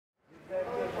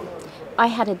I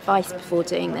had advice before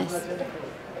doing this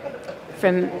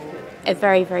from a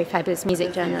very, very fabulous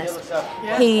music journalist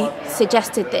who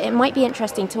suggested that it might be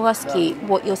interesting to ask you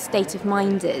what your state of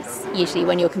mind is usually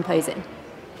when you're composing.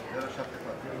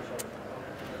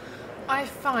 I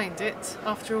find it,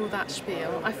 after all that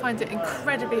spiel, I find it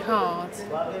incredibly hard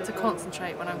to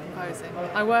concentrate when I'm composing.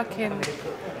 I work in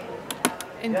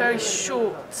very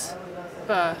short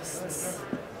bursts.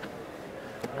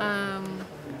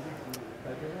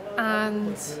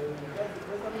 And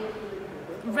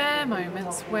rare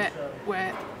moments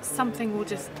where something will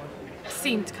just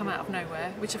seem to come out of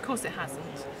nowhere, which of course it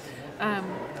hasn't,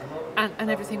 and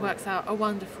everything works out are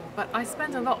wonderful. But I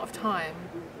spend a lot of time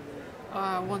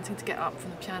wanting to get up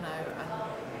from the piano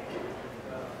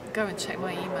and go and check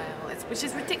my email, which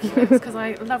is ridiculous because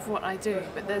I love what I do,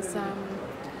 but there's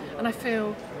and I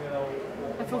feel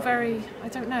very, I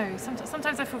don't know,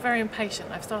 sometimes I feel very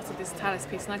impatient. I've started this Tallis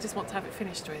piece and I just want to have it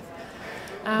finished with.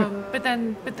 But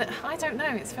I don't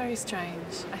know, it's very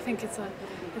strange. I think it's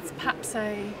perhaps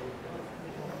I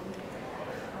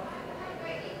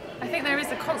think there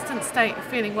is a constant state of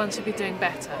feeling one should be doing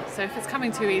better. So if it's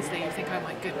coming too easily, you think, oh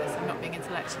my goodness, I'm not being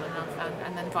intellectual enough,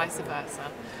 and then vice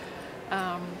versa.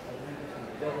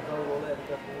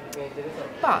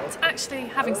 But actually,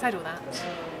 having said all that,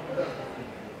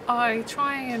 I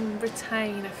try and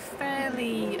retain a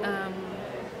fairly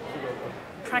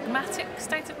pragmatic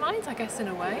state of mind, I guess, in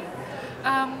a way,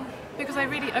 because I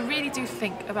really do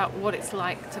think about what it's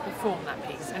like to perform that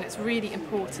piece, and it's really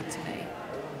important to me.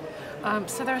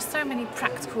 So there are so many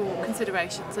practical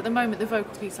considerations. At the moment, the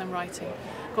vocal piece I'm writing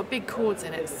got big chords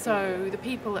in it, so the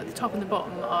people at the top and the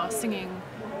bottom are singing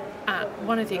at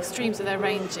one of the extremes of their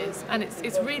ranges, and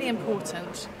it's really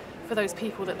important for those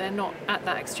people that they're not at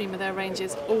that extreme of their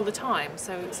ranges all the time.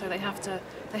 So they have to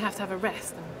have a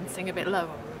rest and sing a bit lower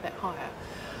or a bit higher.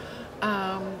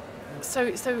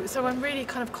 So I'm really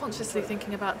kind of consciously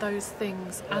thinking about those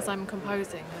things as I'm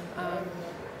composing,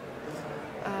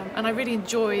 and I really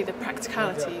enjoy the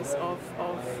practicalities of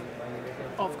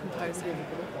composing.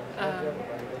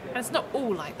 And it's not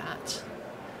all like that,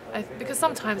 because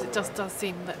sometimes it just does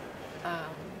seem that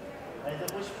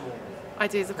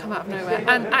ideas have come out of nowhere.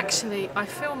 And actually, I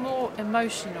feel more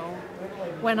emotional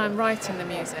when I'm writing the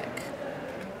music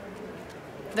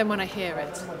than when I hear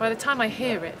it. By the time I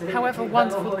hear it, however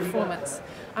wonderful the performance,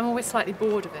 I'm always slightly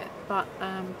bored of it. But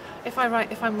if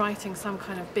I'm writing some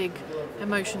kind of big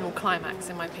emotional climax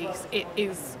in my piece, it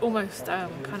is almost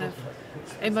kind of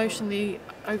emotionally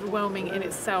overwhelming in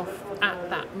itself at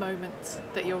that moment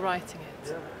that you're writing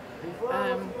it.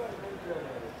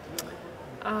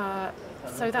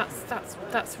 So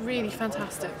that's really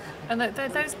fantastic, and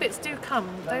those bits do come.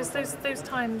 Those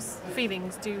times,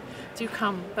 feelings do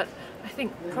come. But I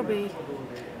think probably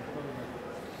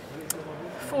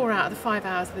 4 out of the 5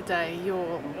 hours of the day,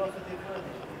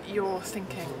 you're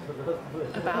thinking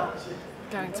about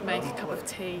going to make a cup of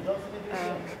tea,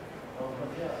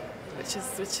 which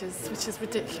is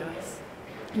ridiculous.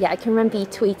 Yeah, I can remember you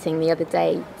tweeting the other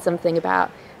day something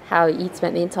about how you'd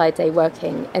spent the entire day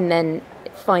working, and then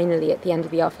finally at the end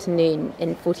of the afternoon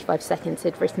in 45 seconds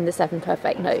had written the 7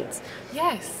 perfect notes.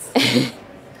 Yes.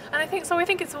 And I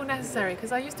think it's all necessary,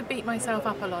 because I used to beat myself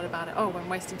up a lot about it. Oh, I'm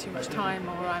wasting too much time,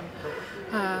 or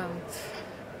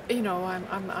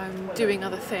I'm doing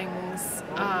other things.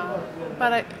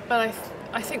 But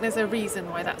I think there's a reason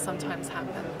why that sometimes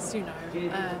happens.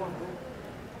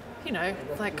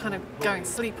 Like kind of going to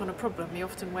sleep on a problem, you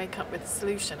often wake up with a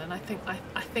solution, and I think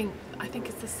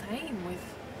it's the same with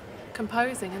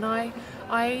composing. And I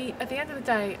at the end of the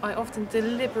day, I often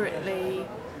deliberately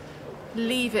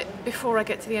leave it before I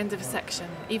get to the end of a section,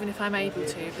 even if I'm able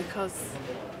to, because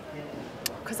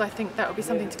I think that would be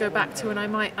something to go back to, and I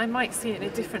might see it in a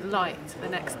different light the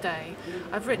next day.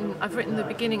 I've written the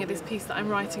beginning of this piece that I'm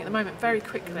writing at the moment very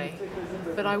quickly,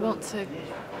 but I want to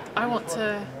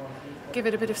give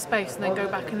it a bit of space and then go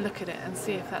back and look at it and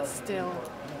see if that's still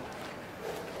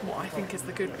what I think is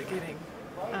the good beginning.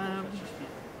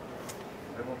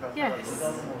 Yes,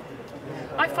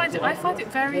 I find it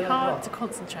very hard to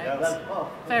concentrate.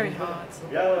 Very hard.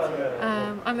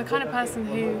 I'm the kind of person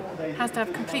who has to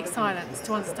have complete silence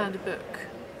to understand a book,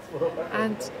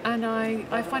 and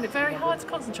I find it very hard to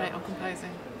concentrate on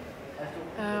composing.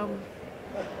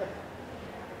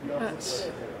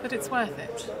 But it's worth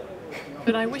it.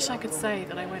 But I wish I could say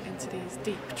that I went into these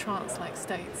deep trance-like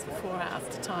states for 4 hours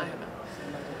at a time,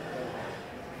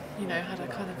 and had a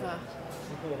kind of a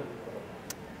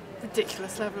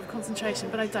ridiculous level of concentration,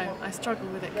 but I don't. I struggle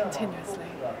with it continuously.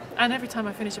 And every time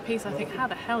I finish a piece, I think, how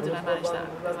the hell did I manage that?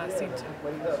 Because I seem to,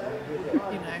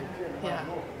 yeah.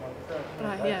 But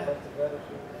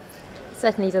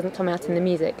certainly doesn't come out in the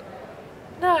music.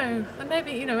 No, and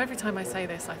maybe, you know, every time I say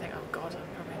this, I think, oh God, I'm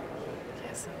probably,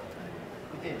 yes,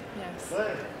 yes.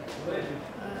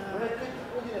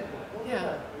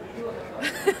 Yeah.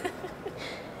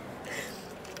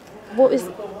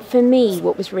 For me,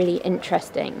 what was really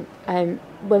interesting,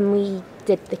 when we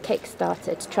did the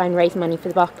Kickstarter to try and raise money for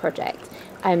the Bach project,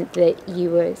 that you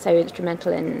were so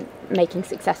instrumental in making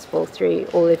successful through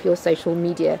all of your social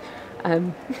media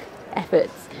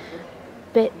efforts.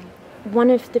 But one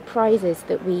of the prizes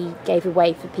that we gave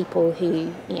away for people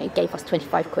who, you know, gave us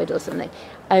 25 quid or something,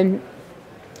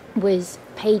 was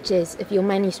pages of your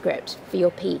manuscript for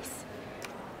your piece.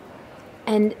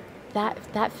 And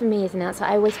that for me as an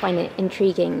outsider, I always find it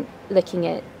intriguing looking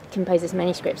at composers'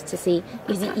 manuscripts to see,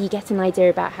 because you get an idea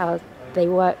about how they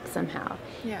work somehow.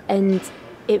 Yeah. And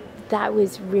that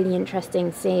was really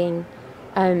interesting seeing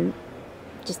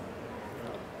just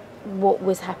what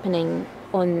was happening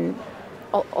on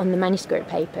the manuscript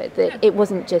paper, that it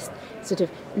wasn't just sort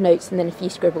of notes and then a few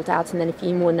scribbled out and then a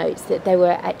few more notes, that there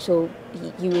were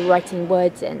you were writing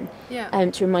words in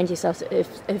to remind yourself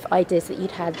of ideas that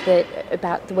you'd had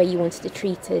about the way you wanted to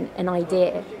treat an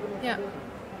idea. Yeah.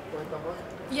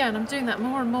 Yeah, and I'm doing that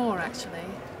more and more actually.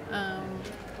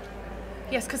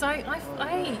 Yes, because I'll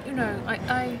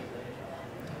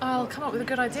come up with a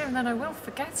good idea and then I will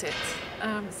forget it.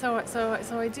 So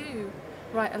I do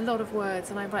write a lot of words,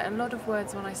 and I write a lot of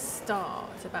words when I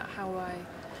start about how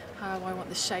I want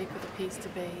the shape of the piece to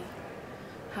be,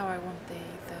 how I want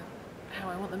how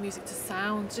I want the music to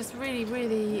sound. Just really,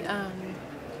 really.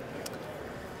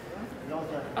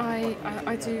 I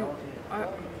write a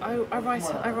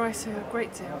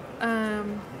great deal,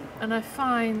 and I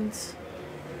find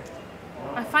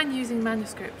using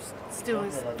manuscripts still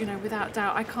is, you know, without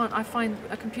doubt. I find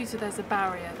a computer, there's a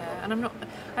barrier there, and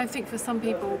I think for some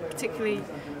people, particularly,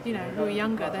 you know, who are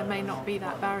younger, there may not be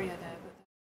that barrier there.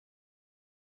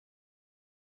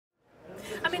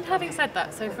 I mean, having said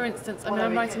that, so for instance,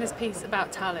 I'm writing this piece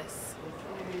about Tallis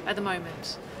at the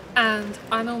moment, and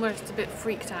I'm almost a bit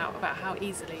freaked out about how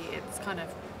easily it's kind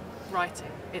of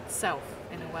writing itself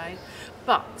in a way.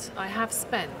 But I have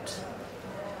spent,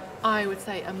 I would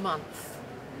say, a month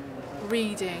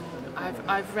reading.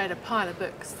 I've read a pile of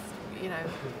books, you know,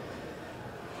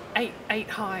 eight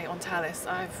high on Tallis.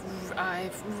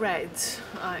 I've read,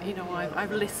 you know,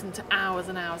 I've listened to hours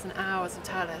and hours and hours of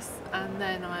Tallis, and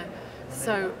then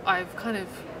I've kind of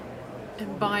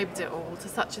imbibed it all to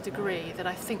such a degree that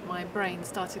I think my brain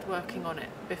started working on it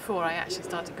before I actually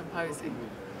started composing.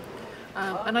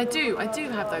 And I do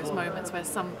have those moments where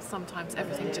sometimes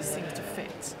everything just seems to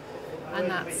fit, and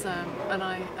that's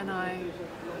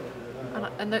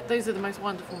those are the most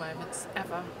wonderful moments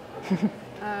ever.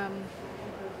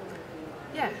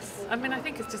 Yes, I mean, I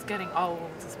think it's just getting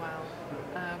old as well.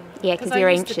 Yeah, because you're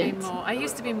ancient. I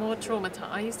used to be more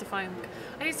traumatized. I used to find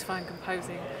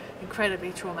composing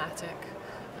incredibly traumatic,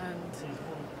 and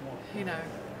you know,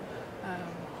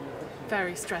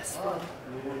 very stressful.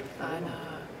 And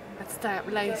I'd stay up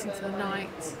late into the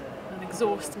night and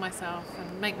exhaust myself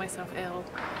and make myself ill,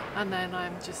 and then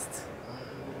I'm just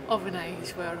of an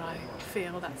age where I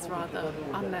feel that's rather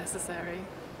unnecessary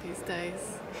these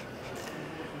days.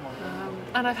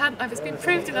 And it's been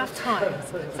proved enough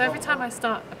times. So every time I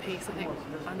start a piece, I think,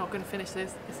 I'm not going to finish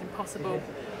this. It's impossible.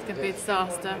 It's going to be a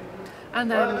disaster. And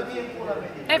then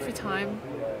every time,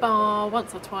 bar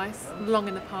once or twice, long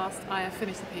in the past, I have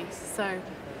finished the piece. So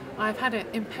I've had it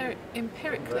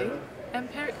empirically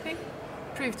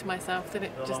proved to myself that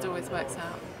it just always works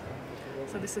out.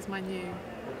 So this is my new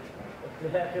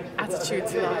attitude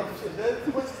to life,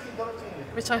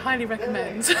 which I highly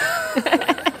recommend.